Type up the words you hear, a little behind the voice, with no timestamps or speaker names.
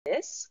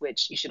this,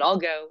 which you should all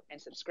go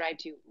and subscribe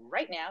to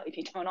right now if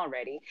you don't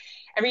already.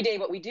 Every day,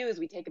 what we do is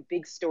we take a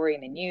big story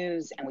in the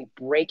news and we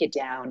break it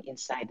down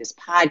inside this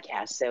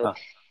podcast so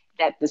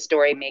that the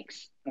story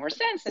makes more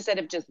sense instead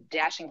of just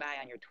dashing by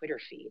on your Twitter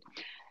feed.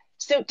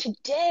 So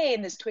today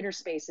in this Twitter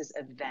Spaces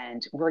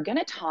event, we're going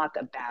to talk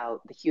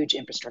about the huge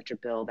infrastructure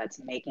bill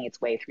that's making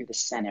its way through the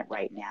Senate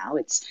right now.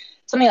 It's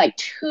something like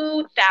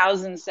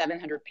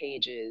 2,700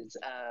 pages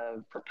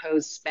of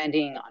proposed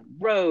spending on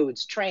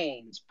roads,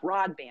 trains,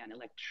 broadband,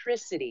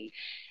 electricity.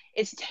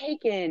 It's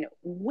taken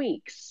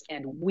weeks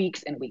and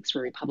weeks and weeks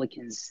for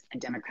Republicans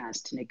and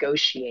Democrats to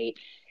negotiate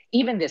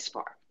even this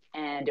far.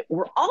 And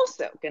we're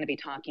also going to be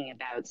talking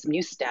about some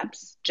new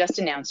steps just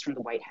announced from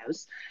the White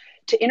House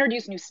to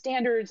introduce new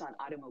standards on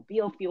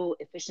automobile fuel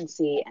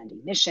efficiency and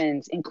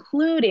emissions,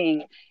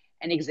 including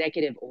an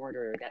executive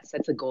order that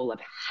sets a goal of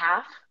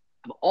half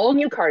of all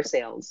new car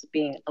sales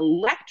being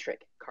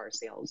electric car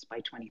sales by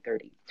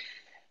 2030.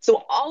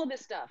 So all of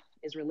this stuff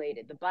is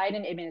related. The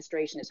Biden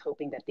administration is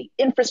hoping that the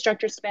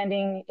infrastructure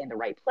spending in the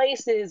right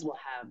places will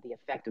have the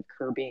effect of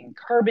curbing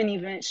carbon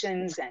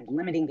emissions and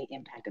limiting the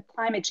impact of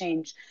climate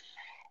change.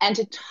 And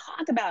to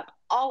talk about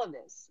all of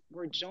this,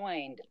 we're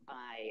joined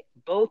by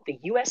both the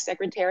U.S.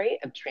 Secretary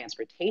of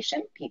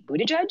Transportation, Pete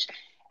Buttigieg,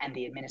 and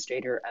the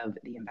Administrator of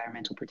the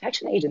Environmental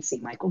Protection Agency,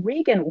 Michael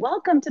Regan.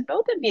 Welcome to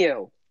both of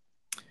you.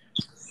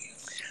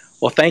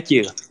 Well, thank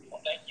you.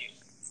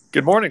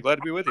 Good morning. Glad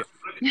to be with you.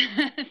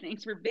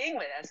 Thanks for being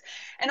with us.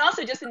 And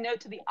also just a note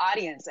to the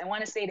audience, I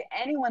want to say to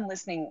anyone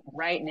listening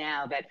right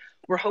now that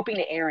we're hoping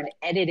to air an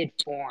edited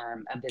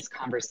form of this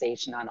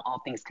conversation on All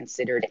Things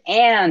Considered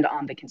and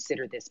on the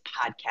Consider This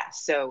podcast.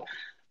 So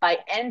by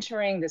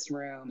entering this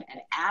room and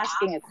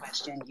asking a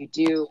question, you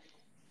do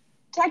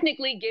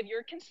technically give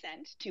your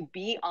consent to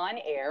be on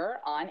air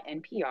on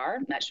NPR.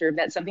 I'm not sure if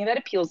that's something that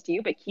appeals to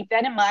you, but keep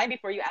that in mind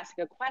before you ask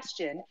a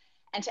question.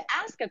 And to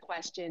ask a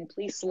question,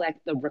 please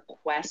select the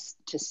Request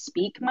to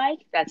Speak mic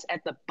that's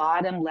at the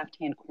bottom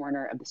left-hand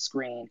corner of the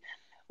screen.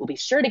 We'll be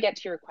sure to get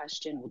to your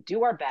question. We'll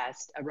do our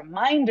best. A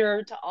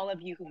reminder to all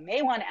of you who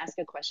may want to ask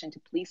a question to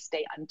please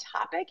stay on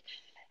topic.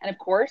 And of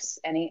course,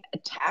 any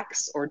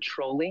attacks or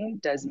trolling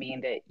does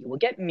mean that you will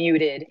get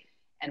muted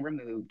and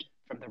removed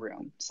from the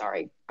room.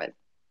 Sorry, but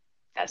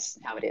that's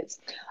how it is.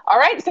 All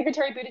right,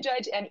 Secretary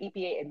Buttigieg and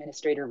EPA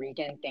Administrator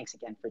Regan, thanks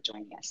again for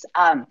joining us.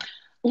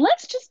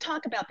 Let's just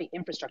talk about the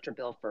infrastructure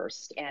bill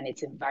first and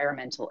its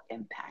environmental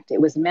impact.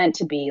 It was meant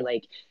to be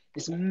like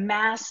this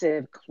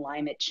massive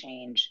climate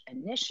change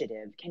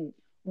initiative. Can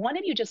one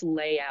of you just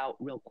lay out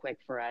real quick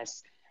for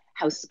us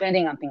how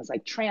spending on things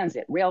like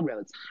transit,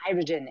 railroads,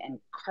 hydrogen, and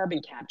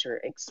carbon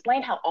capture,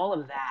 explain how all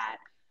of that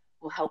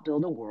will help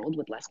build a world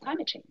with less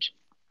climate change?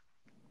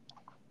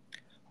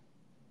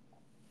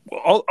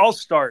 Well, I'll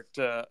start.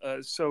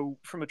 So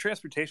from a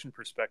transportation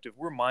perspective,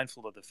 we're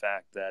mindful of the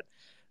fact that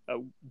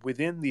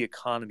within the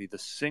economy, the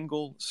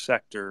single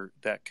sector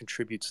that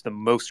contributes the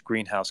most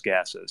greenhouse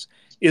gases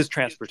is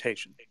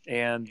transportation.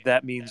 And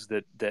that means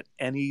that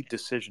any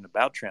decision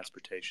about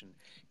transportation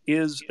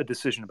is a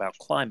decision about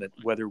climate,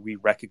 whether we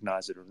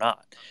recognize it or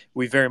not.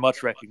 We very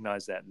much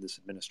recognize that in this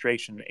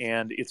administration,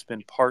 and it's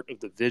been part of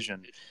the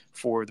vision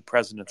for the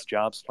president's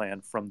jobs plan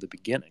from the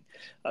beginning.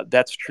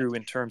 That's true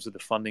in terms of the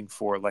funding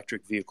for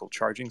electric vehicle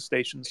charging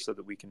stations so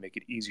that we can make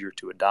it easier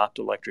to adopt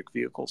electric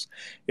vehicles.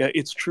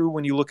 It's true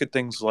when you look at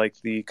things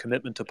like the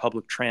commitment to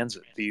public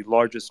transit, the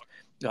largest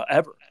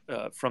ever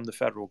from the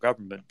federal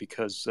government,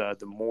 because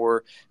the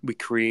more we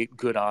create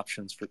good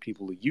options for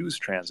people to use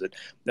transit,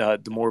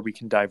 the more we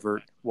can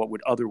divert what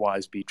would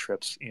otherwise be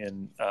trips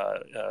in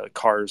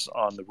cars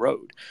on the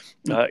road.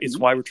 It's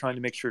why we're trying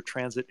to make sure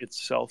transit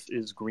itself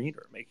is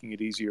greener, making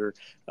it easier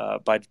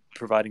by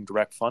providing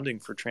direct funding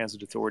for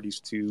transit authorities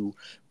to,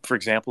 for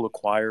example,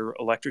 acquire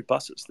electric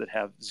buses that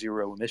have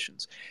zero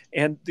emissions.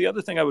 And the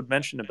other thing I would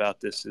mention about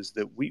this is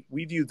that we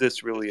view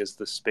this really as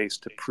the space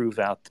to prove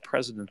out the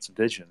president's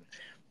vision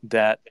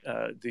that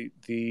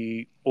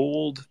the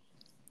old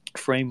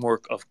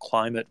framework of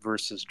climate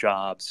versus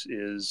jobs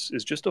is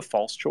just a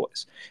false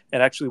choice.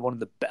 And actually, one of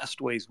the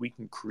best ways we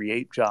can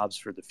create jobs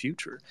for the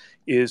future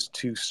is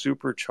to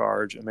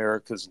supercharge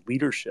America's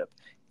leadership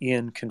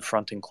in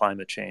confronting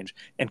climate change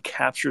and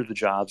capture the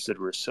jobs that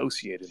are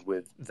associated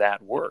with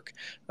that work,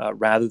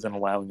 rather than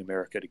allowing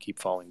America to keep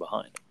falling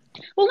behind.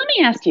 Well, let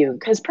me ask you,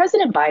 because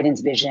President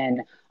Biden's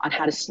vision on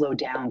how to slow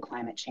down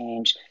climate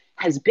change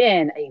has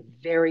been a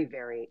very,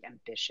 very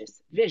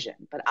ambitious vision.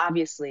 But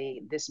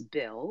obviously, this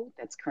bill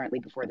that's currently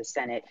before the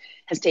Senate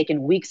has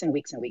taken weeks and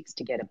weeks and weeks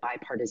to get a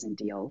bipartisan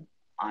deal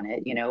on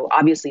it. You know,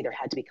 obviously, there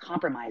had to be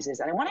compromises.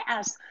 And I want to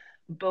ask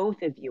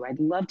both of you, I'd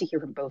love to hear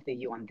from both of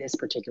you on this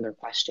particular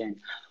question.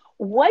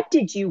 What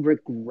did you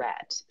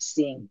regret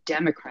seeing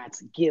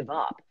Democrats give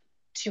up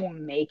to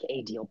make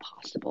a deal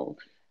possible?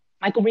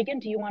 Michael Regan,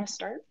 do you want to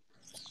start?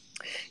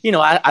 You know,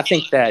 I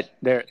think that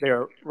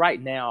there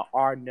right now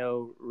are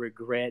no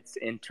regrets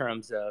in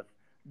terms of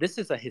this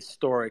is a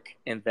historic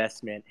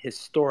investment,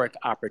 historic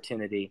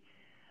opportunity.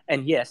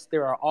 And yes,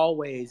 there are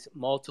always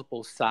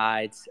multiple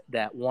sides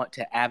that want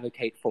to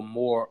advocate for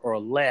more or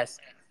less.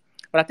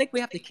 But I think we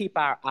have to keep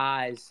our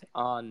eyes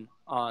on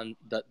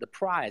the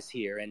prize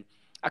here. And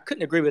I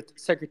couldn't agree with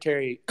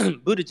Secretary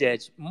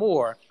Buttigieg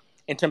more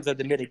in terms of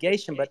the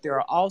mitigation, but there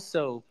are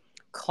also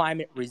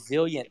climate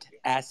resilient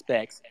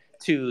aspects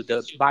to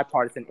the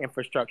bipartisan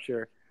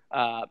infrastructure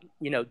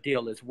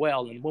deal as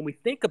well. And when we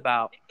think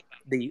about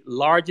the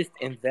largest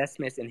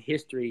investments in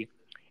history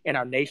in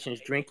our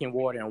nation's drinking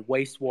water and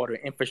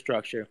wastewater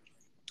infrastructure,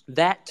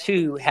 that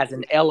too has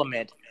an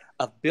element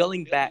of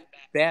building back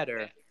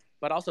better,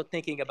 but also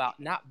thinking about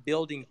not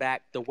building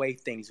back the way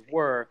things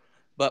were,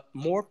 but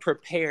more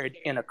prepared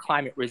in a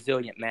climate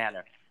resilient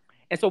manner.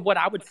 And so, what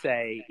I would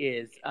say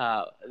is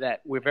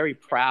that we're very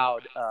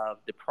proud of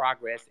the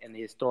progress and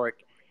the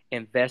historic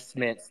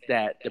investments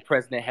that the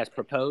president has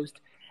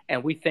proposed,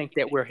 and we think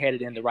that we're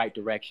headed in the right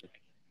direction.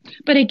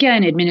 But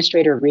again,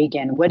 Administrator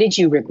Regan, what did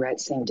you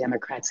regret seeing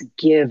Democrats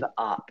give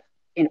up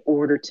in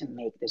order to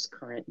make this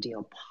current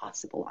deal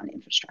possible on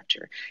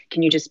infrastructure?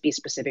 Can you just be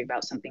specific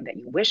about something that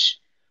you wish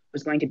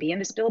was going to be in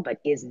this bill, but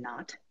is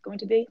not going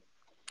to be?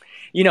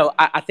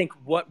 I think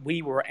what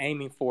we were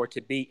aiming for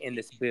to be in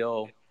this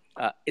bill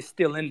is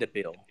still in the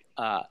bill.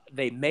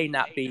 They may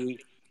not be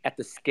at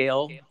the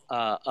scale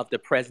of the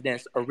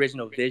president's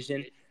original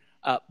vision,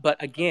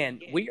 but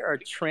again, we are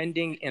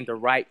trending in the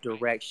right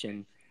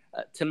direction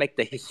to make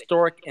the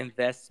historic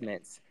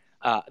investments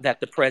that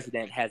the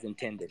president has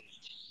intended.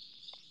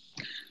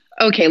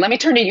 Okay, let me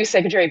turn to you,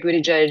 Secretary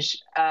Buttigieg.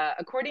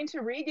 According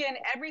to Regan,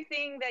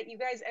 everything that you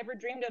guys ever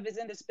dreamed of is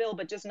in this bill,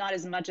 but just not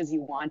as much as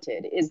you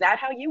wanted. Is that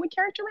how you would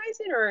characterize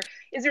it? Or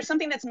is there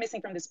something that's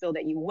missing from this bill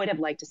that you would have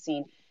liked to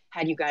seen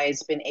had you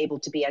guys been able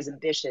to be as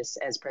ambitious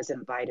as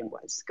President Biden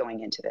was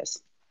going into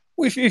this?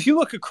 Well, if you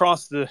look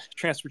across the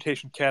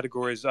transportation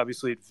categories,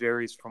 obviously it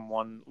varies from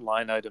one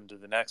line item to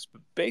the next,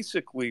 but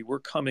basically we're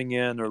coming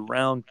in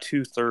around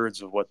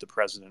 2/3 of what the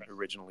president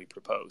originally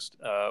proposed,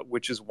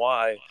 which is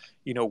why,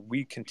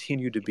 we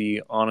continue to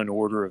be on an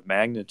order of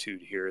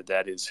magnitude here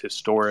that is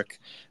historic,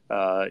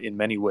 in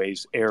many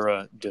ways,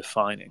 era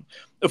defining.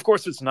 Of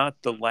course, it's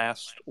not the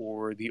last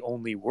or the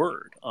only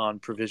word on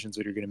provisions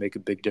that are going to make a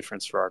big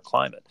difference for our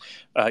climate.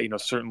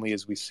 Certainly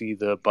as we see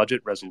the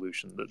budget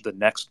resolution, the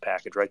next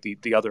package, right,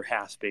 the other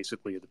half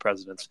basically of the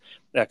president's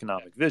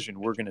economic vision,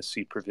 we're going to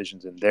see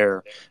provisions in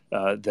there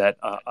that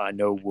I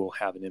know will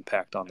have an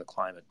impact on the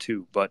climate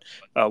too. But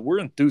we're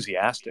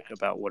enthusiastic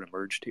about what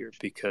emerged here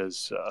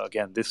because,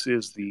 again, this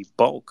is the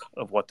bulk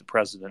of what the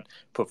president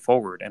put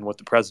forward. And what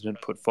the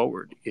president put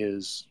forward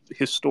is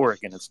historic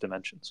in its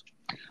dimensions.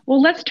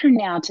 Well, let's turn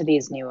now to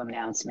these new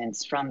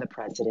announcements from the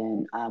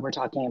president. We're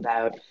talking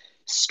about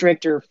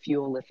stricter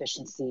fuel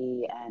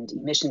efficiency and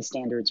emission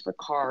standards for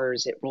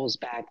cars. It rolls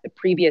back the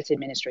previous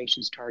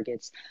administration's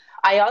targets.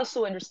 I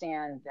also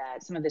understand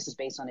that some of this is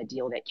based on a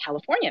deal that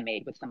California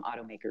made with some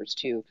automakers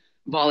to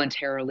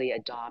voluntarily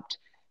adopt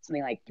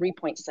something like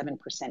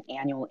 3.7%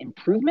 annual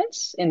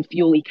improvements in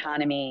fuel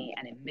economy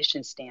and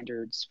emission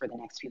standards for the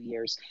next few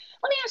years.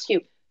 Let me ask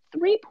you,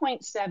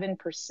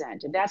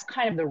 3.7%, and that's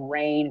kind of the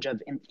range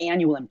of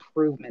annual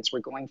improvements we're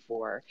going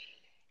for.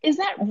 Is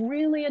that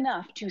really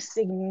enough to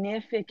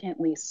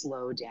significantly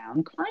slow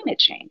down climate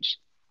change?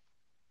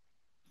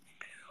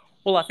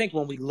 Well, I think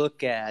when we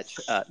look at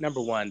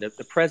number one,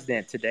 the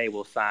president today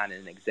will sign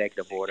an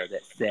executive order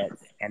that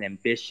sets an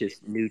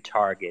ambitious new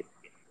target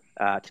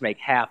to make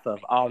half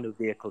of all new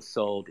vehicles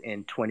sold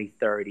in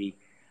 2030,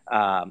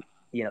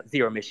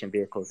 zero emission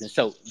vehicles. And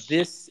so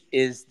this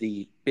is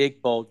the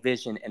big, bold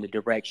vision and the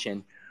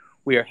direction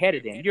we are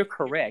headed in. You're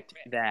correct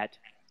that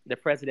the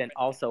president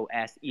also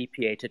asked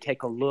EPA to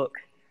take a look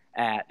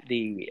at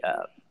the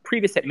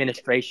previous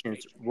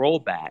administration's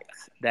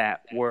rollbacks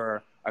that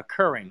were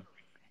occurring.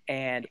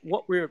 And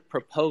what we're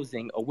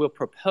proposing or will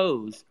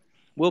propose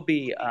will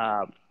be,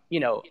 a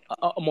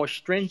more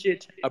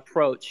stringent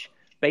approach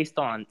based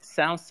on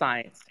sound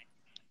science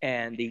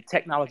and the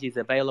technologies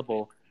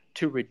available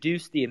to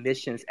reduce the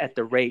emissions at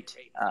the rate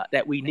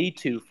that we need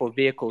to for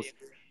vehicles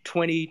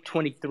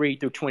 2023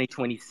 through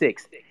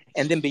 2026.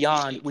 And then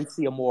beyond, we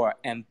see a more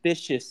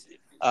ambitious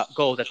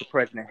goal that the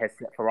president has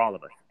set for all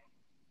of us.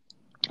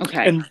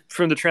 Okay. And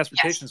from the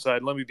transportation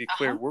side, let me be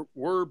clear,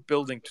 we're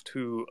building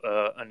to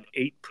an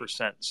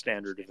 8%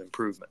 standard of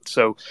improvement.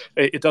 So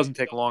it doesn't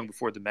take long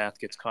before the math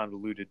gets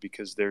convoluted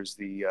because there's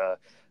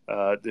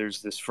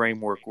this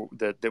framework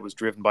that was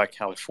driven by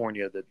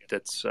California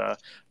that's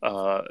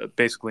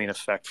basically in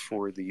effect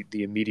for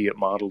the immediate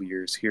model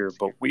years here.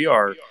 But we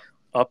are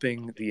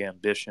upping the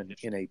ambition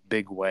in a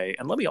big way.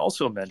 And let me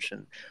also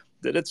mention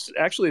that it's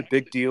actually a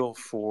big deal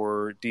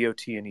for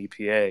DOT and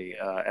EPA,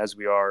 as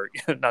we are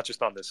not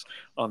just on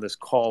this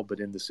call, but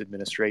in this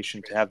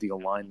administration, to have the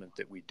alignment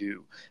that we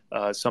do.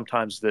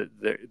 Sometimes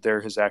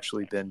there has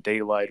actually been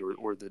daylight,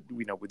 or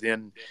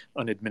within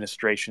an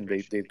administration,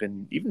 they've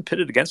been even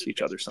pitted against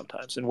each other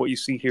sometimes. And what you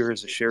see here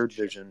is a shared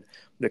vision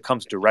that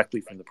comes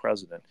directly from the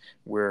president,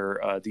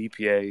 where the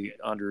EPA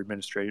under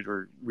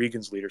Administrator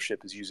Regan's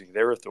leadership is using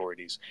their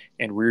authorities,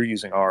 and we're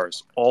using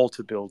ours, all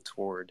to build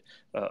toward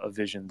a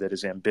vision that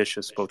is ambitious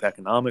both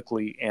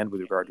economically and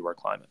with regard to our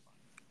climate.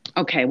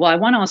 Okay, well, I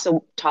want to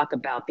also talk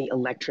about the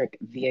electric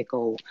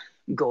vehicle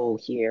goal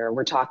here.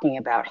 We're talking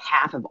about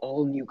half of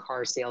all new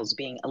car sales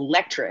being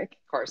electric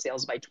car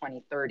sales by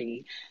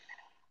 2030.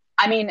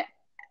 I mean,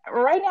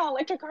 right now,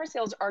 electric car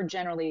sales are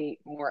generally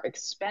more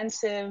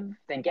expensive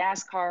than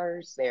gas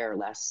cars, they're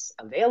less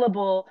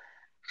available.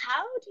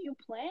 How do you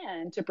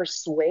plan to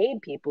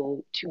persuade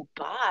people to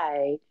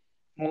buy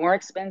more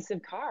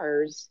expensive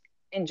cars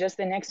in just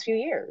the next few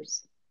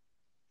years?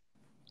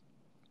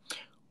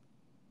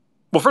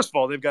 Well, first of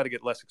all, they've got to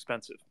get less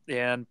expensive.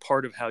 And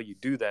part of how you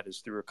do that is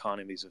through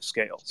economies of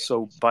scale.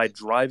 So, by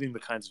driving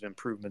the kinds of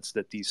improvements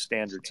that these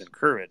standards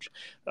encourage,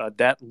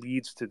 that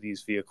leads to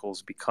these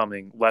vehicles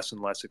becoming less and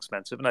less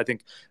expensive. And I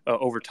think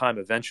over time,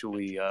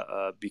 eventually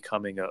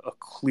becoming a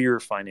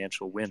clear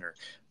financial winner.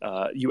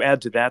 You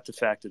add to that the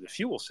fact of the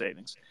fuel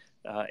savings.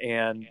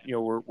 And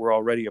we're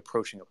already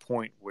approaching a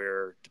point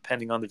where,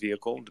 depending on the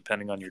vehicle,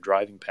 depending on your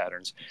driving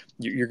patterns,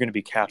 you're going to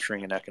be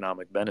capturing an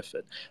economic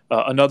benefit.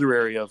 Another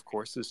area, of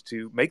course, is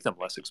to make them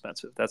less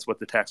expensive. That's what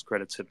the tax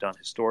credits have done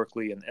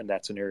historically, and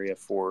that's an area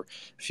for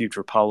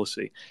future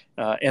policy.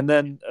 And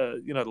then,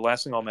 the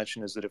last thing I'll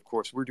mention is that, of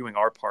course, we're doing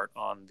our part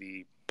on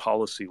the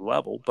policy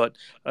level, but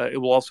it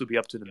will also be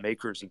up to the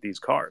makers of these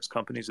cars,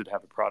 companies that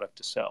have a product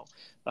to sell,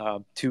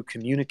 to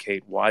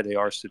communicate why they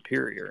are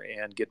superior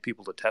and get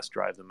people to test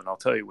drive them. And I'll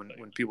tell you,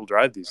 when people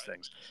drive these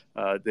things,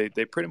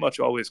 they pretty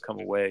much always come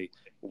away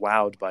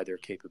wowed by their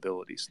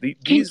capabilities.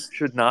 These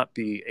should not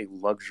be a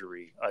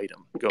luxury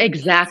item going into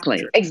the future.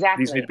 These need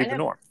Exactly. to be the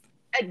norm.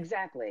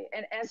 Exactly.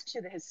 And as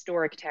to the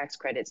historic tax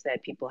credits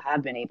that people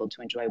have been able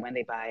to enjoy when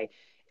they buy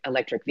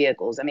electric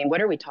vehicles, I mean,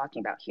 what are we talking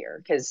about here?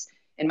 Because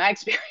in my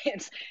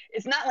experience,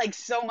 it's not like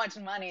so much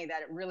money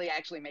that it really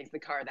actually makes the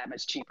car that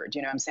much cheaper. Do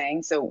you know what I'm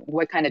saying? So,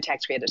 what kind of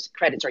tax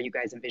credits are you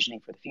guys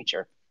envisioning for the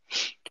future?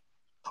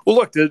 Well,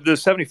 look, the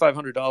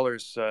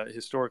 $7,500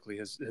 historically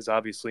has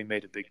obviously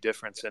made a big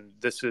difference, and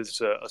this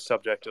is a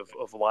subject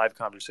of live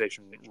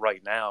conversation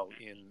right now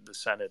in the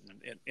Senate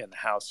and in the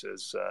House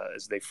as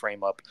they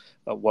frame up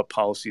what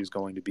policy is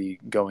going to be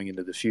going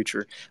into the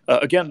future.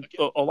 Again,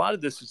 a lot of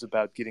this is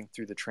about getting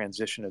through the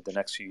transition of the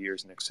next few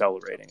years and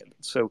accelerating it.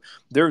 So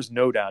there is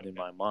no doubt in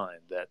my mind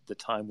that the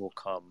time will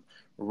come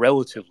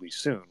relatively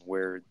soon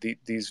where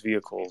these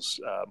vehicles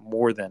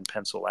more than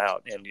pencil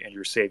out, and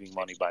you're saving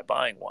money by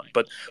buying one.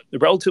 But the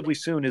relatively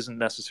soon isn't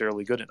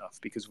necessarily good enough,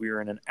 because we are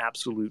in an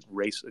absolute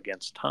race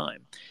against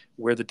time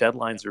where the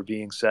deadlines are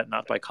being set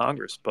not by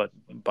Congress, but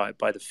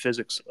by the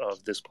physics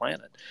of this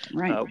planet,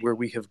 Right. where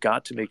we have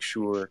got to make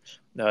sure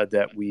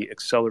that we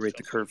accelerate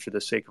the curve for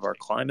the sake of our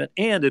climate.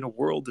 And in a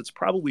world that's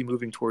probably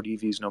moving toward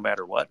EVs no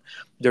matter what,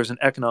 there's an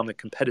economic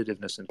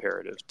competitiveness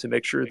imperative to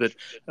make sure that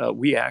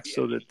we act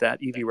so that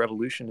EV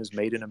revolution is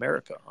made in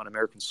America, on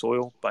American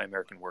soil, by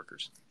American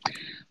workers.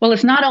 Well,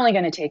 it's not only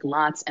going to take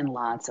lots and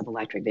lots of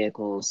electric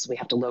vehicles, we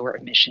have to lower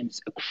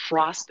emissions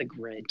across the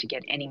grid to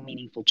get any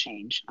meaningful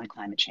change on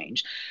climate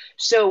change.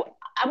 So,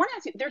 I want to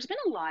ask you, there's been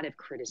a lot of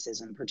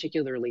criticism,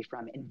 particularly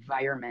from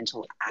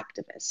environmental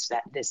activists,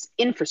 that this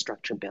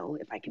infrastructure bill,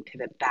 if I can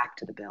pivot back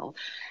to the bill,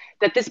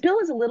 that this bill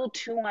is a little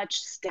too much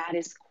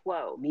status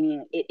quo,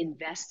 meaning it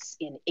invests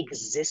in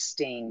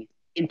existing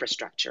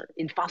infrastructure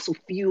in fossil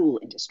fuel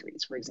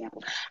industries, for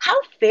example. How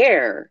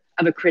fair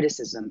of a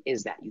criticism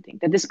is that, you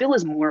think, that this bill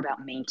is more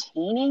about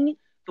maintaining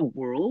the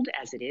world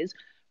as it is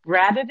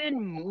rather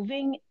than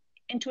moving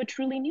into a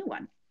truly new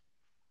one?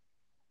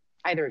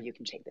 Either of you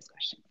can take this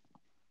question.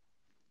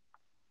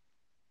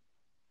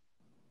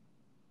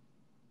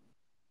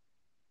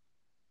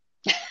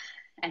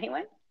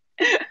 Anyone?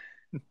 Give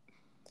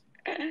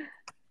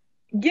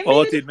I'll me let the the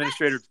defense.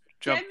 administrator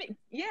jump.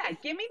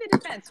 Give me the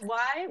defense.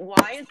 Why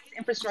is this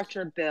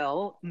infrastructure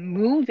bill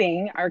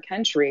moving our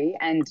country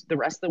and the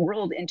rest of the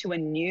world into a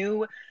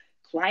new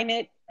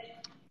climate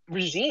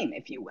regime,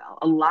 if you will?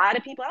 A lot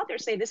of people out there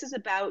say this is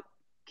about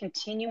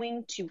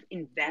continuing to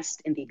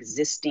invest in the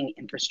existing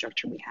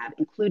infrastructure we have,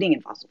 including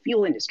in fossil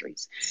fuel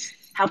industries.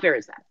 How fair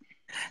is that?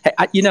 Hey,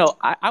 I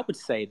would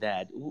say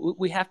that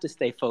we have to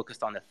stay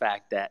focused on the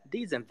fact that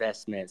these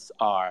investments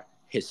are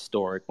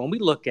historic. When we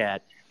look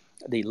at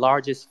the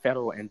largest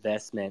federal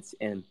investments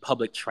in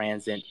public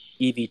transit,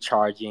 EV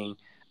charging,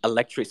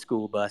 electric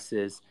school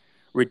buses,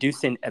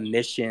 reducing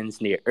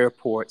emissions near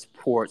airports,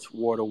 ports,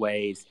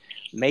 waterways,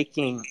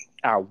 making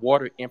our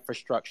water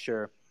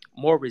infrastructure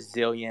more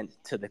resilient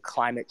to the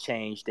climate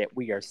change that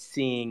we are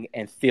seeing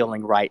and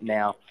feeling right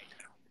now.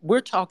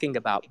 We're talking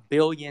about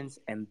billions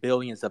and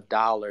billions of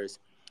dollars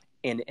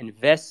in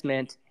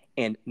investment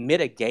and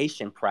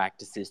mitigation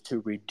practices to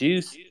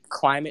reduce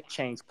climate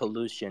change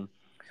pollution.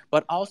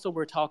 But also,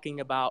 we're talking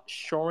about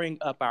shoring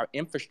up our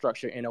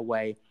infrastructure in a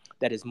way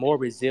that is more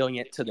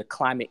resilient to the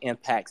climate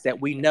impacts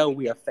that we know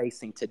we are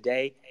facing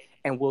today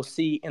and will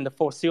see in the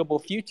foreseeable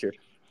future.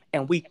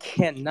 And we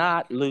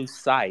cannot lose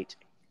sight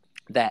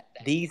that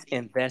these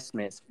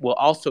investments will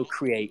also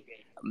create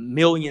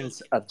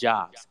millions of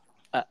jobs.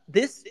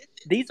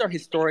 These are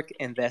historic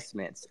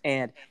investments,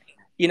 and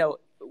you know,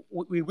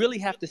 we really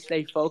have to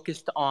stay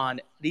focused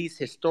on these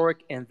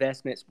historic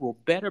investments will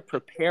better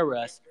prepare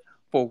us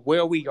for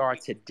where we are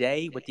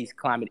today with these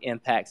climate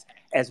impacts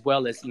as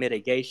well as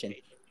mitigation.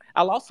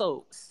 I'll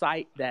also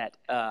cite that,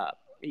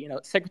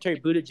 Secretary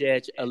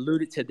Buttigieg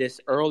alluded to this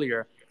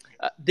earlier.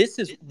 This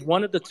is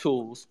one of the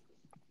tools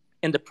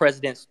in the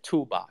president's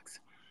toolbox.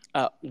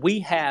 We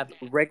have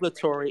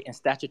regulatory and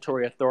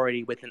statutory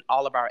authority within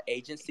all of our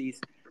agencies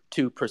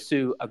to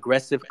pursue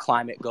aggressive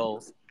climate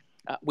goals.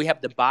 We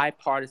have the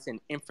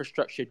bipartisan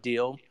infrastructure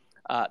deal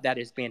that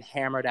is being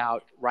hammered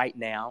out right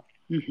now.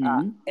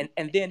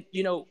 And then,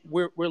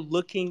 we're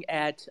looking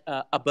at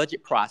a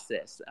budget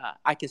process.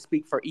 I can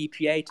speak for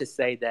EPA to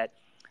say that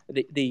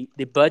the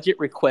budget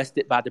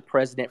requested by the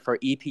president for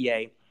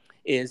EPA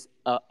is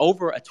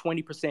over a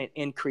 20%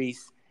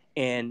 increase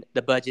in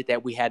the budget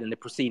that we had in the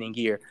preceding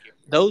year.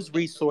 Those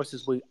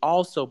resources will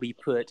also be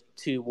put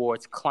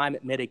towards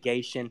climate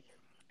mitigation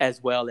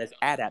as well as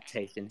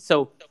adaptation.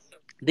 So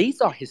these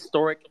are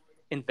historic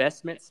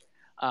investments.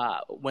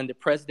 When the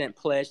president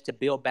pledged to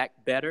build back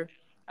better,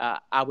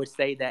 I would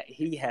say that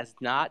he has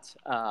not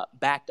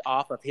backed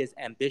off of his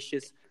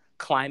ambitious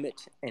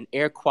climate and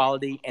air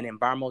quality and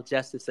environmental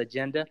justice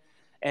agenda.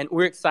 And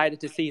we're excited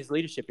to see his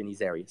leadership in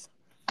these areas.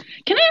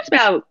 Can I ask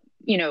about,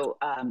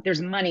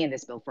 there's money in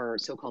this bill for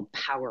so-called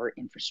power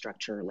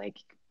infrastructure, like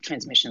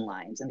transmission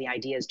lines. And the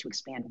idea is to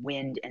expand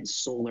wind and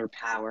solar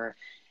power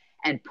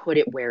and put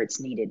it where it's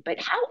needed. But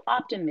how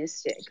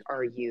optimistic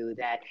are you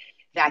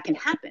that can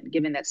happen,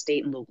 given that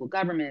state and local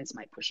governments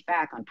might push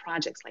back on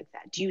projects like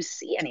that? Do you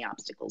see any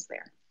obstacles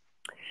there?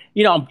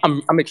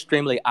 I'm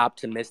extremely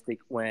optimistic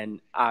when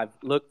I've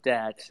looked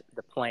at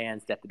the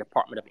plans that the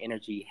Department of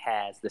Energy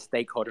has, the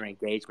stakeholder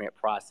engagement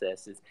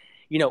processes.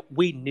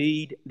 We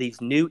need these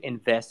new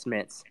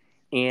investments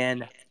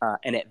in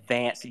an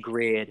advanced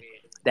grid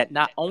that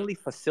not only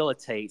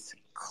facilitates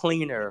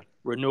cleaner,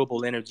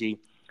 renewable energy,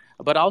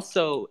 but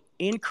also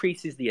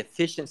increases the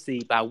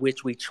efficiency by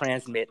which we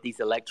transmit these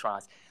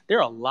electrons.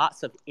 There are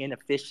lots of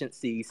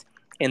inefficiencies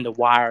in the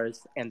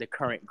wires and the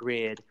current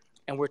grid.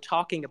 And we're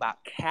talking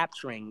about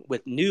capturing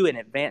with new and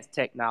advanced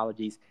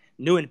technologies,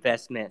 new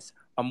investments,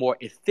 a more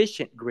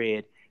efficient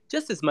grid,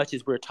 just as much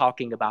as we're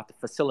talking about the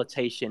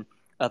facilitation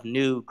of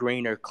new,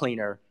 greener,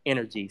 cleaner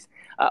energies.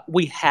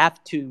 We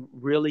have to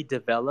really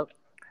develop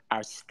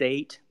our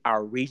state,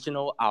 our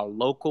regional, our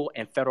local,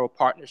 and federal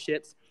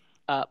partnerships.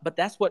 But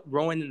that's what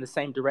rowing in the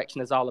same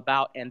direction is all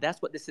about. And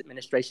that's what this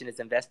administration is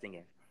investing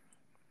in.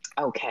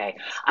 Okay.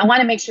 I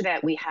want to make sure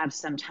that we have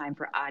some time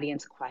for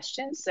audience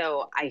questions.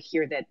 So I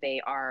hear that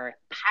they are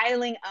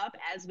piling up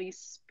as we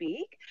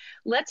speak.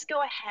 Let's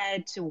go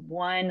ahead to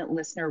one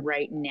listener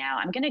right now.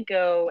 I'm going to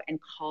go and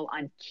call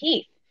on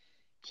Keith.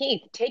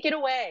 Keith, take it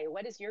away.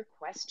 What is your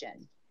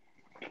question?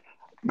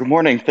 Good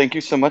morning. Thank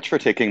you so much for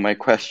taking my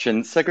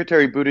question.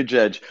 Secretary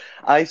Buttigieg,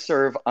 I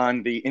serve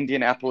on the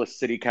Indianapolis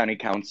City County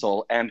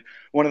Council, and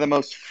one of the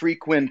most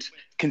frequent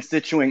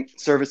constituent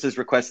services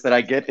requests that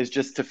I get is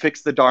just to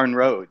fix the darn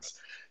roads.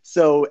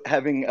 So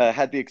having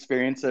had the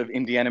experience of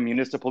Indiana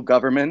municipal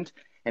government,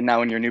 and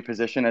now in your new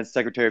position as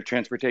Secretary of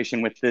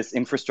Transportation with this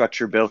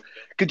infrastructure bill,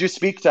 could you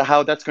speak to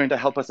how that's going to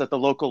help us at the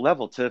local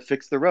level to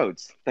fix the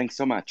roads? Thanks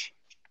so much.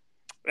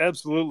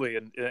 Absolutely,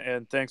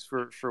 and thanks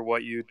for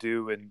what you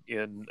do. And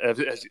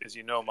as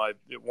you know,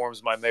 it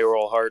warms my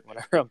mayoral heart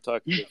whenever I'm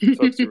talking to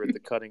folks who are at the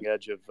cutting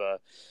edge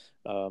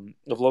of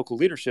local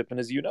leadership. And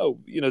as you know,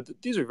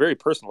 these are very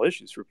personal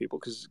issues for people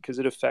because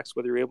it affects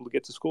whether you're able to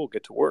get to school,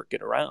 get to work,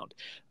 get around.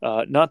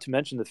 Not to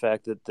mention the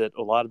fact that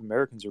a lot of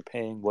Americans are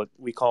paying what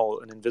we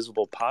call an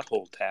invisible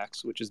pothole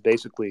tax, which is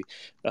basically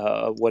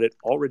what it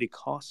already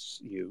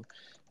costs you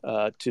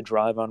to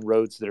drive on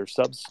roads that are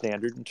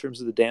substandard in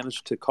terms of the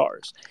damage to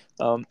cars.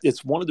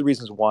 It's one of the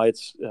reasons why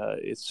it's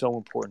so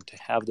important to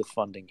have the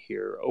funding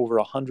here, over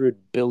 $100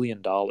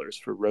 billion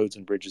for roads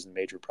and bridges and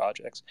major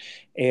projects.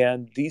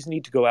 And these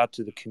need to go out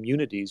to the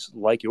communities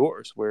like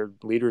yours, where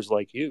leaders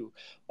like you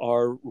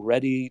are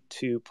ready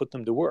to put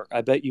them to work.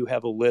 I bet you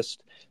have a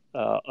list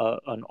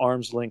an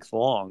arm's length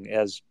long,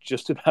 as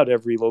just about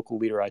every local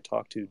leader I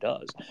talk to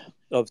does,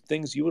 of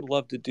things you would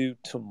love to do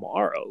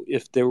tomorrow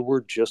if there were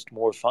just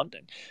more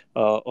funding.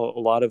 A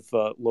lot of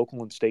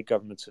local and state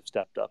governments have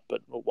stepped up,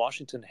 but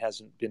Washington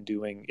hasn't been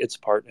doing its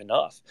part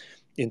enough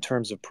in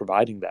terms of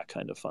providing that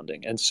kind of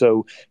funding. And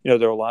so,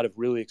 there are a lot of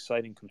really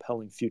exciting,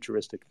 compelling,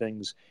 futuristic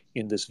things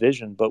in this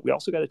vision, but we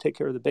also got to take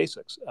care of the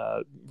basics,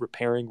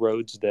 repairing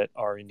roads that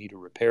are in need of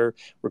repair,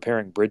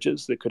 repairing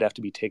bridges that could have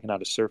to be taken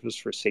out of service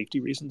for safety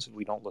reasons if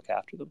we don't look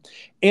after them.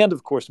 And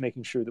of course,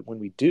 making sure that when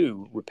we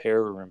do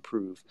repair or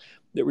improve,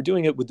 that we're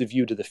doing it with the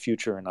view to the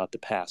future and not the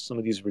past. Some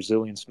of these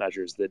resilience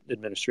measures that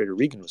Administrator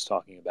Regan was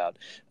talking about,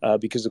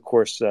 because of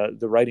course,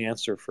 the right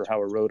answer for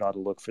how a road ought to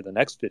look for the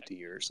next 50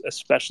 years,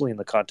 especially in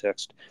the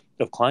context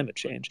of climate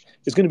change,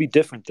 is going to be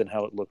different than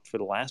how it looked for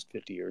the last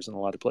 50 years in a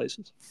lot of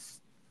places.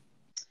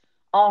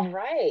 All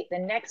right. The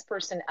next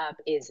person up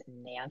is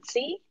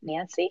Nancy.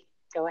 Nancy,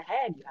 go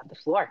ahead. You have the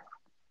floor.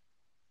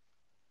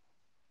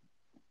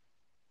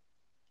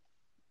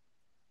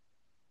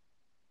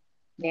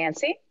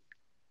 Nancy?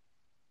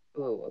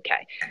 Oh,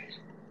 okay.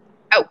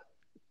 Oh,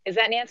 is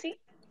that Nancy?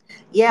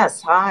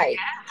 Yes, hi.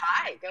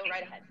 Hi, go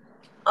right ahead.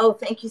 Oh,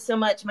 thank you so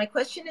much. My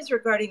question is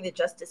regarding the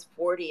Justice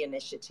 40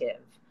 initiative.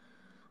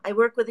 I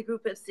work with a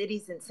group of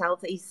cities in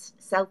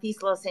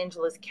Southeast Los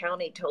Angeles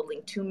County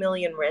totaling 2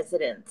 million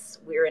residents.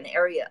 We're an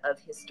area of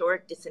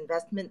historic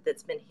disinvestment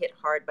that's been hit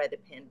hard by the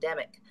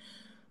pandemic,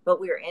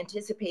 but we are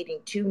anticipating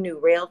 2 new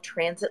rail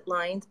transit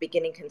lines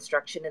beginning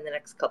construction in the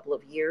next couple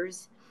of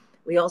years.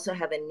 We also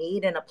have a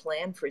need and a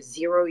plan for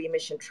zero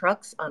emission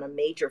trucks on a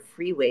major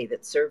freeway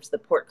that serves the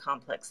port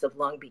complex of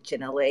Long Beach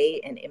and LA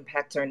and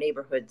impacts our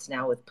neighborhoods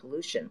now with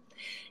pollution.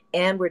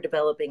 And we're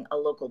developing a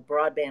local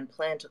broadband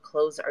plan to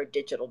close our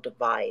digital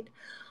divide.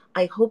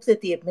 I hope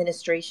that the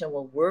administration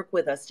will work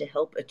with us to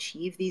help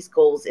achieve these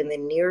goals in the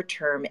near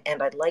term,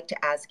 and I'd like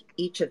to ask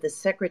each of the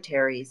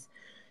secretaries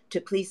to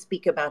please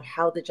speak about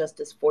how the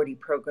Justice 40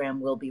 program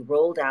will be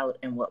rolled out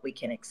and what we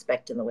can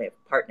expect in the way of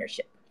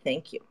partnership.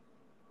 Thank you.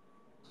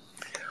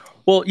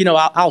 Well,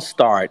 I'll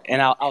start,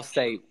 and I'll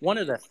say one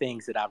of the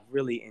things that I've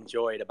really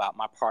enjoyed about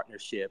my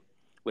partnership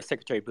with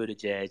Secretary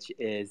Buttigieg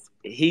is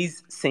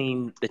he's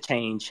seen the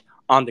change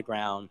on the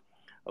ground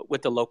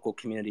with the local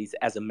communities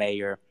as a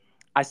mayor.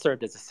 I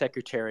served as a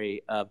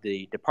secretary of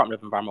the Department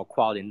of Environmental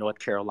Quality in North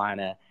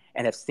Carolina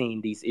and have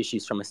seen these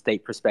issues from a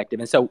state perspective.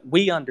 And so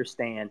we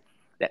understand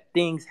that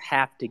things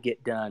have to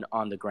get done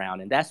on the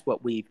ground, and that's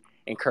what we've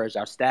encouraged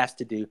our staffs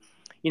to do.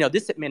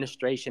 This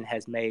administration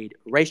has made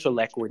racial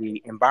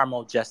equity,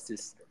 environmental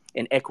justice,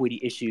 and equity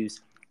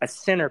issues a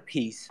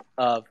centerpiece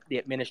of the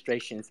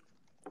administration's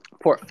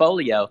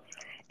portfolio.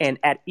 And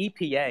at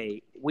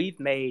EPA, we've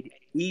made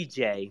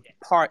EJ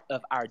part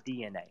of our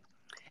DNA.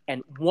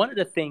 And one of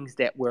the things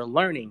that we're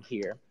learning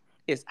here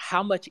is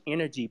how much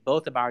energy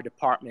both of our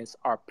departments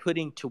are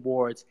putting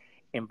towards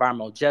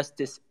environmental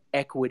justice,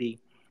 equity,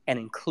 and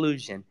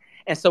inclusion.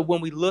 And so when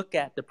we look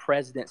at the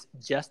president's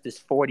Justice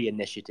 40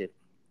 initiative,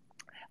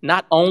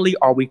 not only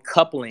are we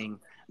coupling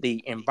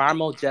the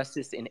environmental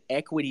justice and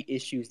equity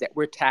issues that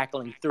we're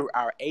tackling through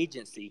our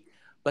agency,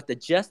 but the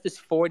Justice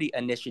 40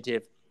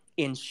 initiative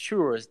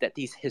ensures that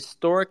these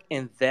historic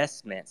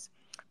investments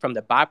from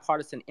the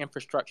bipartisan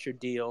infrastructure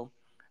deal,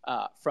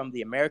 from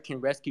the American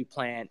Rescue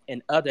Plan,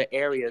 and other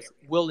areas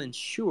will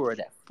ensure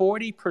that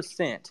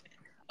 40%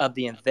 of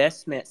the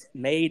investments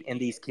made in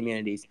these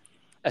communities,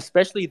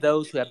 especially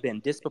those who have been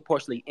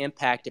disproportionately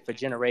impacted for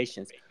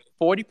generations,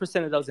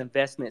 40% of those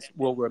investments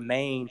will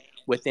remain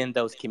within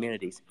those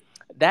communities.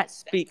 That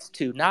speaks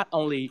to not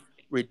only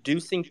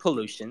reducing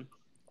pollution,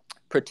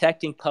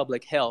 protecting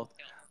public health,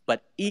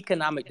 but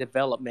economic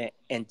development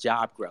and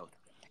job growth.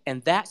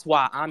 And that's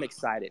why I'm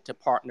excited to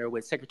partner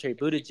with Secretary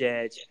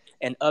Buttigieg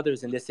and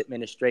others in this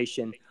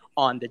administration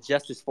on the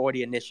Justice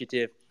 40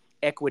 initiative,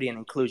 equity and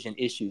inclusion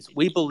issues.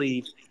 We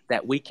believe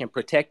that we can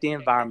protect the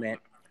environment,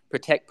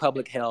 protect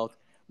public health,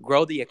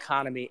 grow the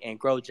economy, and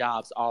grow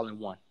jobs all in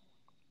one.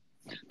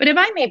 But if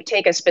I may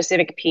take a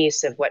specific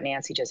piece of what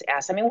Nancy just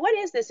asked, I mean, what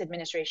is this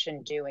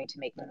administration doing to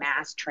make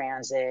mass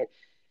transit,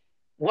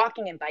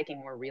 walking and biking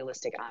more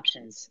realistic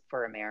options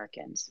for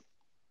Americans?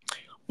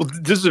 Well,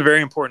 this is a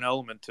very important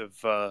element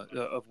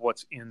of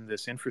what's in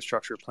this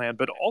infrastructure plan,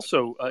 but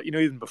also,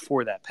 even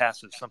before that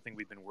passes, something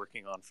we've been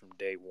working on from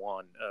day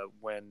one.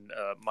 When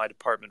my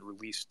department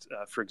released,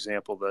 for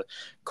example, the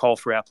call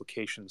for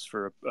applications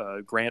for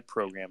a grant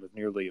program of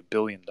nearly $1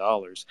 billion,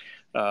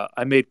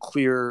 I made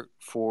clear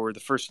for the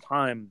first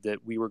time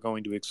that we were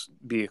going to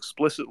be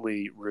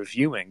explicitly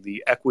reviewing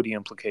the equity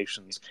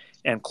implications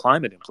and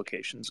climate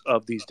implications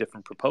of these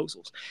different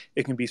proposals.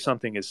 It can be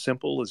something as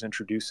simple as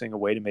introducing a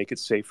way to make it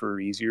safer or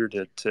easier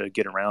to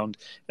get around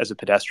as a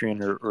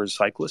pedestrian or a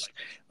cyclist,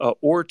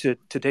 or to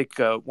take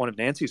one of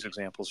Nancy's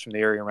examples from the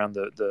area around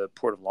the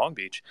Port of Long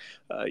Beach,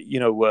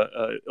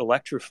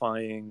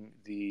 electrifying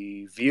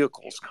the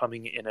vehicles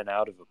coming in and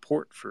out of a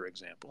port, for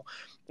example,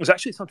 is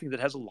actually something that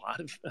has a lot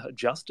of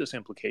justice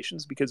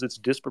implications because it's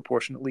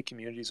disproportionately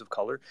communities of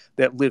color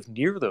that live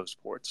near those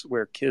ports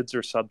where kids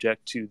are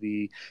subject to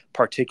the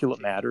particulate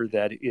matter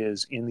that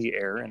is in the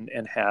air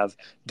and have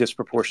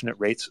disproportionate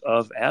rates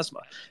of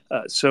asthma.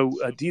 So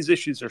these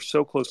issues are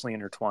so closely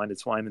intertwined.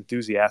 It's why I'm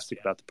enthusiastic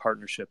about the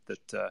partnership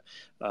that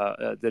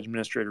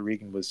Administrator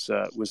Regan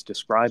was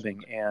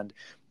describing. And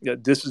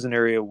this is an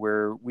area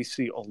where we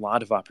see a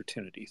lot of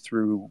opportunity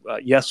through,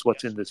 yes,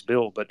 what's in this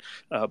bill,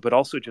 but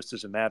also just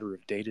as a matter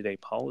of day-to-day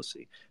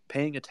policy,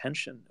 paying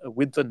attention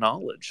with the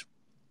knowledge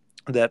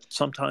that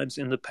sometimes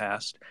in the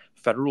past,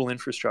 federal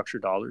infrastructure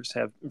dollars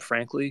have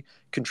frankly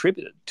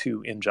contributed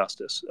to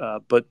injustice.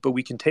 But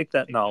we can take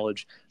that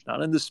knowledge,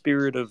 not in the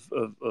spirit of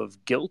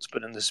guilt,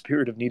 but in the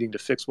spirit of needing to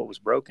fix what was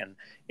broken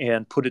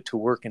and put it to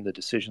work in the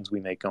decisions we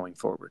make going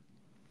forward.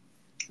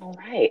 All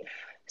right.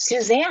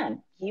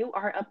 Suzanne, you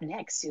are up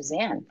next.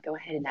 Suzanne, go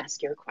ahead and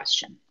ask your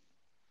question.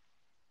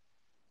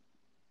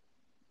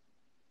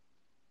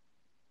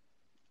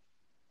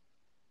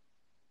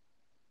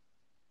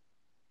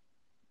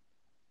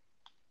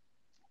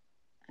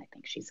 I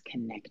think she's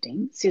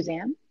connecting.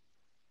 Suzanne?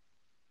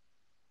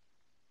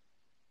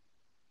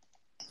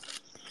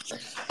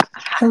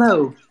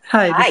 Hello.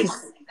 Hi. Hi.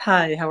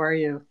 Hi. How are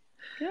you?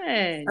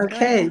 Good.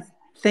 Okay.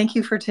 Thank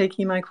you for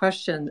taking my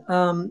question.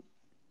 In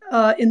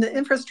the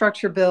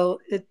infrastructure bill,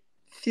 it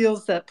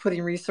feels that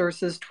putting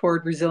resources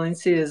toward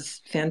resiliency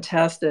is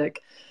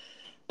fantastic,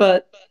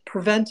 but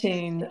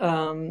preventing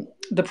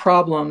the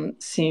problem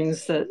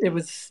seems that it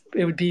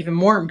would be even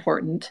more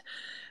important.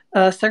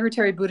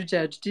 Secretary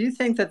Buttigieg, do you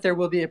think that there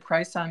will be a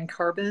price on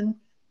carbon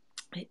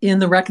in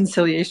the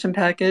reconciliation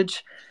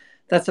package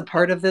that's a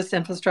part of this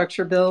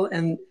infrastructure bill?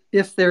 And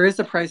if there is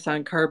a price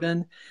on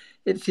carbon,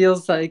 it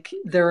feels like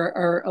there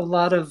are a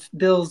lot of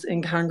bills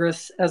in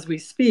Congress as we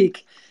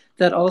speak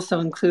that also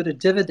include a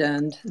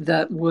dividend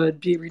that would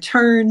be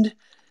returned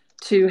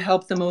to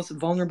help the most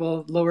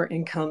vulnerable lower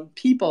income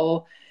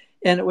people.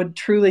 And it would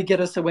truly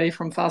get us away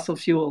from fossil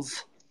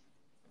fuels.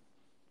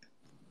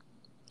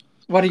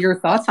 What are your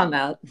thoughts on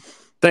that?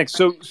 Thanks.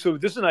 So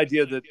this is an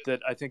idea that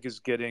I think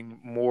is getting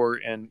more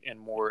and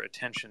more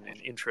attention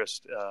and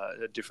interest,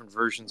 different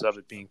versions of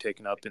it being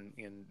taken up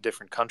in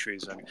different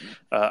countries. And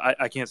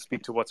I can't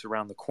speak to what's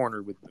around the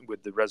corner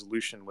with the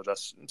resolution, with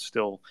us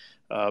still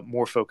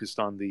more focused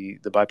on the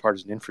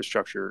bipartisan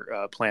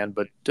infrastructure plan.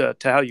 But to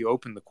how you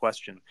open the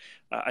question,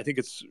 I think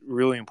it's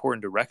really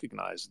important to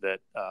recognize that,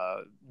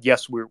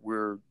 yes,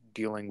 we're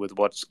dealing with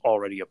what's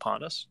already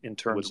upon us in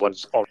terms of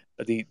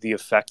the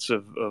effects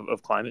of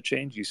climate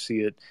change. You see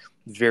it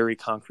very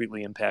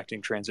concretely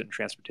impacting transit and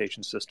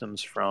transportation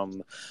systems,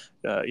 from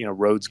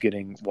roads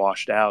getting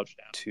washed out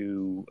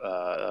to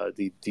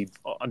the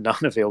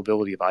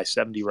non-availability of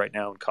I-70 right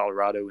now in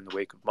Colorado in the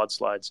wake of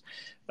mudslides,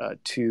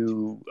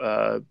 to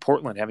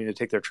Portland having to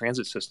take their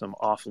transit system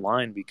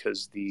offline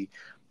because the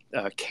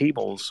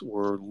cables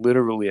were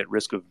literally at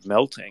risk of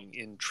melting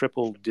in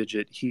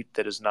triple-digit heat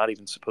that is not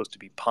even supposed to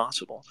be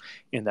possible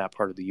in that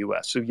part of the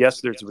U.S. So yes,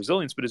 there's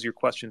resilience, but as your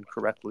question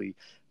correctly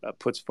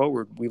puts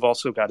forward, we've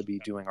also got to be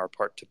doing our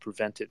part to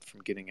prevent it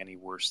from getting any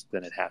worse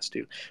than it has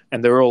to.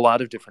 And there are a lot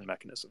of different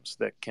mechanisms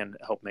that can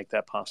help make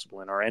that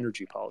possible in our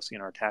energy policy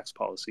and our tax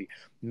policy,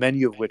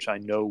 many of which I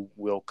know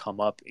will come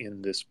up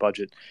in this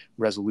budget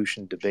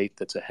resolution debate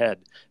that's ahead.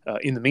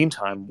 In the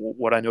meantime,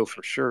 what I know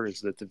for sure is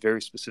that the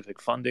very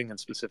specific funding and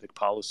specific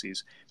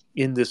policies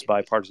in this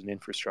bipartisan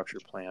infrastructure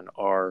plan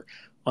are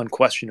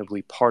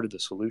unquestionably part of the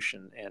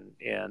solution,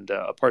 and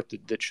a part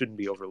that shouldn't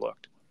be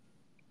overlooked.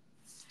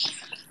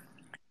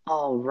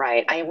 All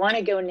right. I want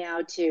to go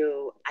now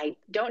to, I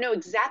don't know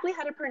exactly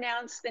how to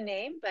pronounce the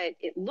name, but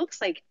it looks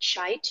like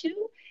Chaitu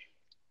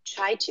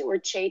or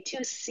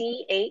Chaitu,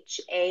 C-H-A-I-T-U.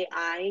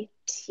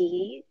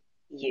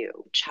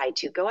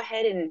 Chaitu, go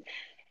ahead and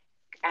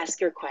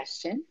ask your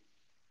question.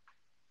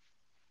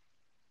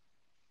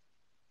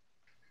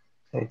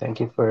 Hey, thank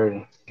you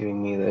for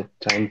giving me the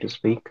time to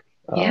speak.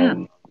 Yeah.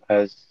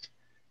 I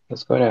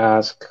was going to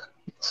ask,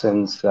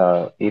 since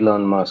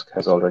Elon Musk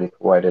has already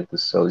provided the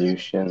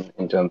solution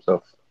in terms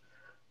of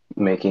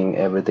making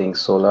everything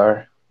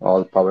solar,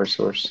 all power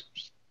source,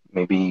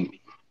 maybe,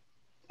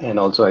 and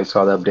also I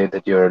saw the update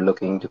that you're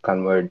looking to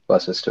convert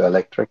buses to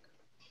electric.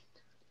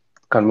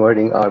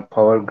 Converting our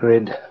power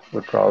grid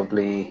would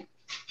probably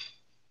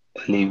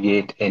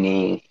alleviate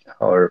any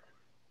power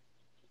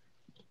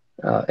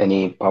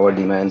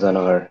demands on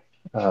our,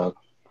 how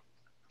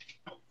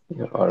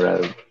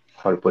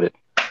to put it,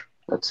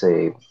 let's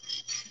say,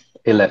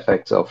 ill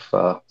effects of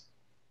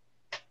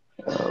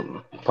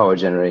power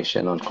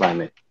generation on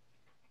climate.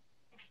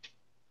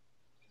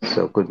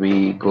 So could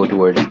we go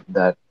toward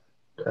that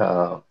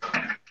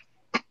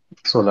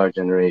solar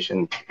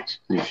generation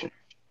solution?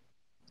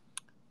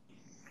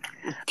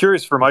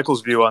 Curious for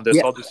Michael's view on this.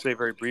 Yeah. I'll just say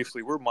very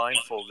briefly, we're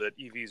mindful that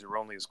EVs are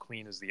only as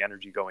clean as the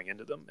energy going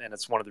into them, and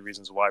it's one of the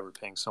reasons why we're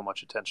paying so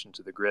much attention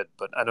to the grid.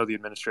 But I know the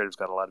administrator's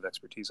got a lot of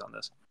expertise on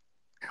this.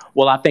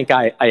 Well, I think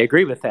I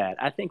agree with that.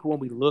 I think when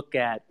we look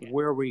at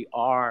where we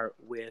are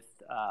with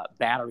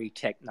battery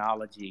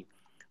technology,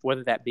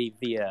 whether that be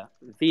via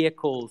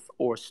vehicles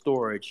or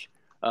storage,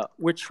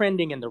 we're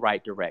trending in the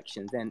right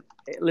directions. And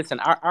listen,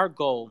 our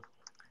goal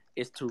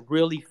is to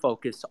really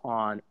focus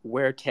on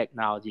where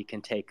technology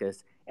can take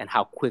us and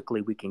how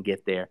quickly we can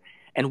get there.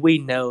 And we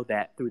know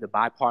that through the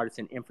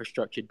bipartisan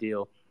infrastructure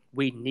deal,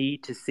 we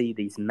need to see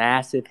these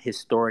massive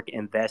historic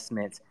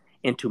investments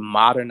into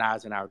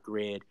modernizing our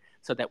grid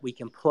so that we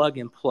can plug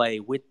and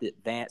play with the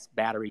advanced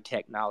battery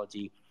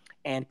technology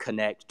and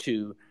connect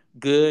to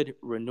good,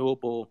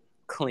 renewable,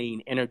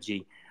 clean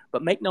energy.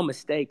 But make no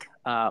mistake,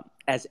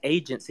 as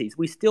agencies,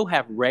 we still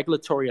have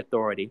regulatory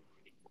authority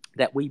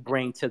that we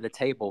bring to the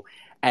table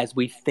as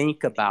we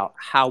think about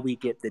how we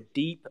get the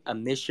deep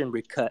emission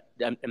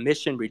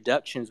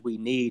reductions we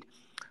need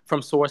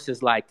from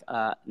sources like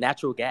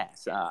natural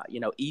gas.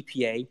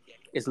 EPA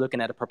is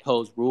looking at a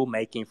proposed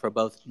rulemaking for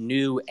both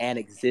new and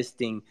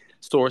existing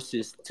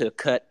sources to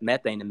cut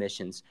methane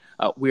emissions.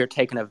 We are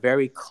taking a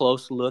very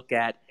close look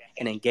at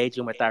and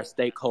engaging with our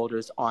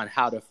stakeholders on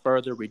how to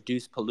further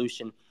reduce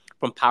pollution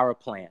from power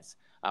plants.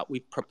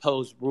 We've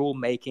proposed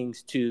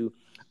rulemakings to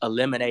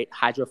eliminate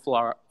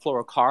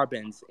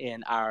hydrofluorocarbons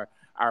in our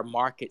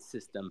market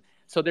system.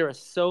 So there are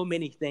so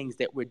many things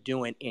that we're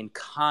doing in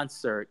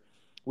concert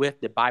with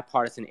the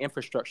bipartisan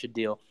infrastructure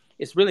deal.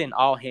 It's really an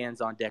all hands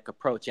on deck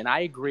approach. And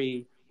I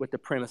agree with the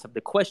premise of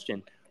the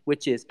question,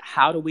 which is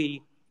how do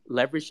we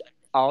leverage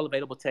all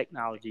available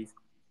technologies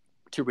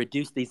to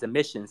reduce these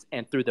emissions?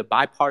 And through the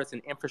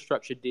bipartisan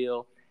infrastructure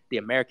deal, the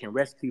American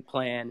Rescue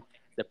Plan,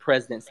 the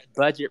president's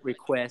budget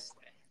request,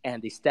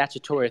 and the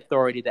statutory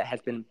authority that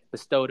has been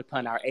bestowed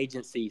upon our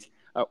agencies,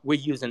 we're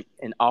using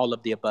an all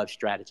of the above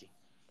strategy.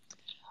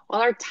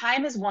 Well, our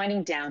time is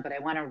winding down, but I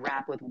want to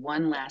wrap with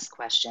one last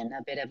question,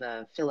 a bit of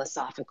a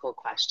philosophical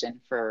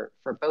question for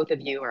both of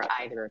you or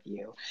either of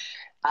you.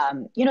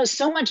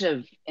 So much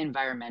of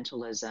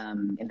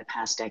environmentalism in the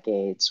past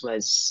decades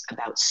was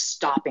about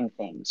stopping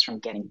things from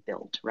getting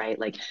built, right?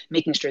 Like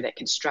making sure that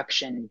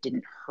construction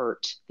didn't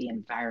hurt the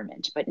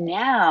environment. But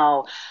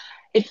now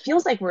it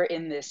feels like we're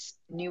in this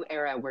new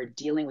era where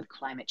dealing with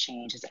climate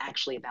change is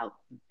actually about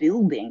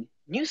building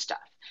new stuff.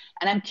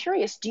 And I'm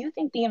curious, do you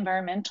think the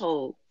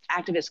environmental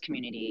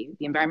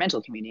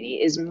community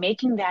is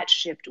making that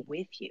shift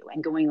with you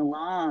and going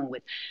along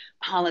with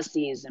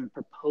policies and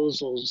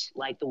proposals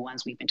like the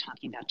ones we've been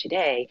talking about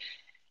today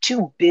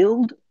to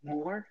build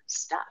more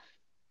stuff?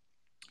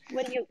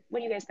 What do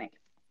you guys think?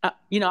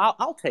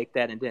 I'll take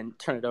that and then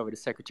turn it over to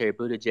Secretary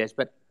Buttigieg.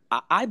 But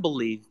I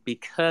believe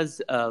because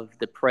of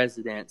the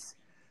president's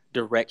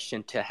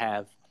direction to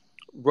have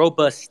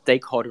robust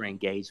stakeholder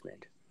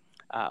engagement,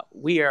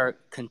 we are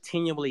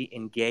continually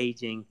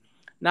engaging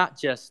not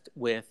just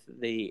with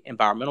the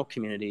environmental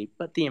community,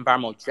 but the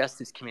environmental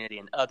justice community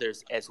and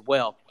others as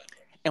well.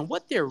 And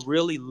what they're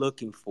really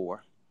looking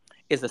for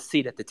is a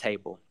seat at the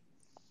table.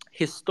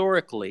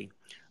 Historically,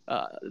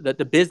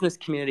 the business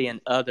community and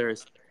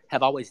others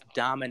have always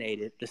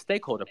dominated the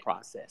stakeholder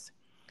process.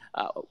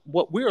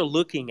 What we're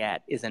looking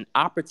at is an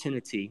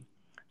opportunity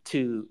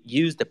to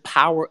use the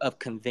power of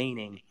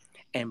convening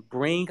and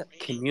bring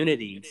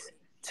communities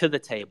to the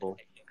table,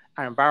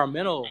 our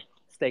environmental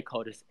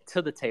stakeholders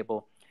to the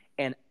table,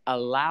 and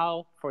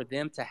allow for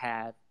them to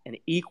have an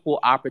equal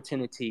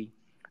opportunity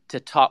to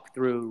talk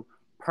through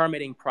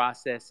permitting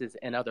processes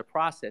and other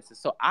processes.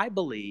 So I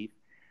believe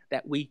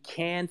that we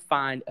can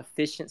find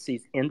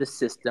efficiencies in the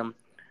system,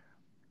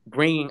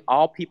 bringing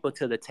all people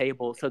to the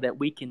table so that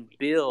we can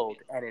build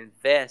and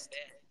invest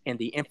in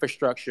the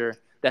infrastructure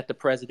that the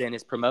president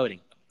is promoting.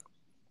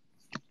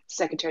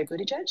 Secretary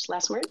Buttigieg,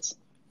 last words?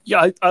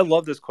 Yeah, I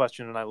love this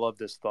question and I love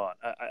this thought.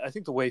 I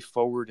think the way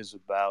forward is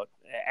about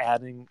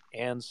adding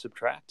and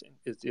subtracting.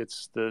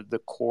 It's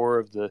the core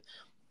of the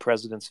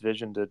president's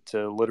vision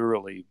to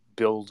literally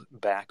build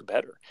back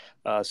better.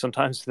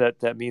 Sometimes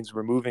that means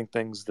removing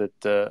things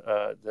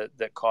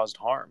that caused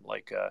harm,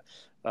 like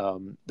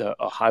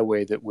a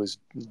highway that was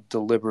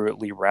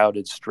deliberately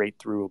routed straight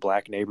through a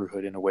black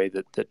neighborhood in a way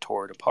that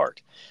tore it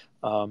apart.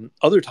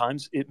 Other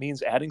times it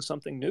means adding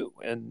something new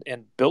and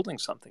building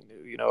something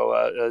new.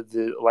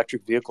 The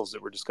electric vehicles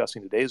that we're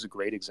discussing today is a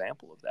great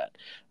example of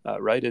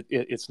that, right?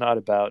 It's not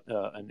about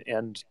an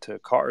end to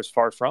cars,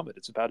 far from it.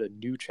 It's about a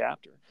new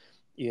chapter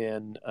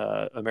in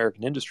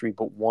American industry,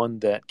 but one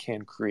that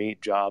can create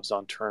jobs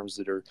on terms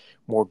that are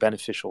more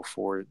beneficial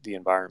for the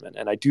environment.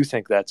 And I do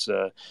think that's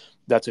a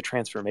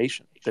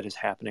transformation that is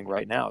happening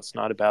right now. It's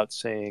not about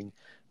saying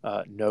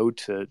no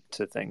to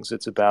things.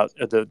 It's about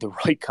the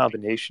right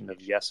combination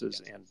of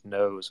yeses and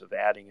nos, of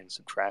adding and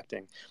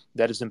subtracting,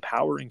 that is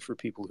empowering for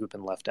people who've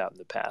been left out in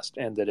the past,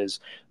 and that is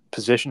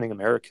positioning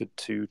America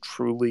to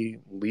truly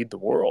lead the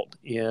world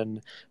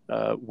in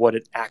what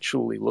it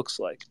actually looks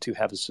like to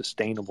have a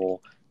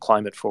sustainable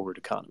climate-forward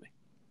economy.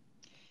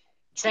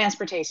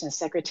 Transportation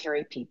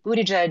Secretary Pete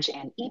Buttigieg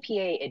and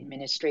EPA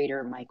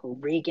Administrator Michael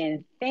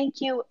Regan, thank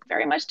you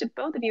very much to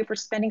both of you for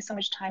spending so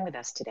much time with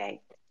us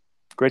today.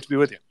 Great to be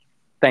with you.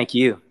 Thank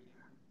you.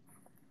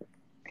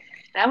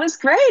 That was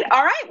great.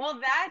 All right. Well,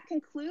 that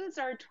concludes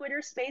our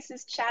Twitter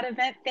Spaces chat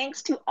event.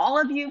 Thanks to all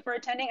of you for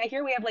attending. I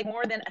hear we have like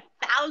more than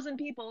 1,000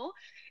 people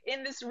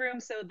in this room,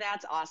 so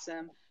that's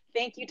awesome.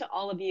 Thank you to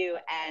all of you,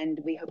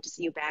 and we hope to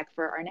see you back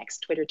for our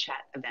next Twitter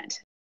chat event.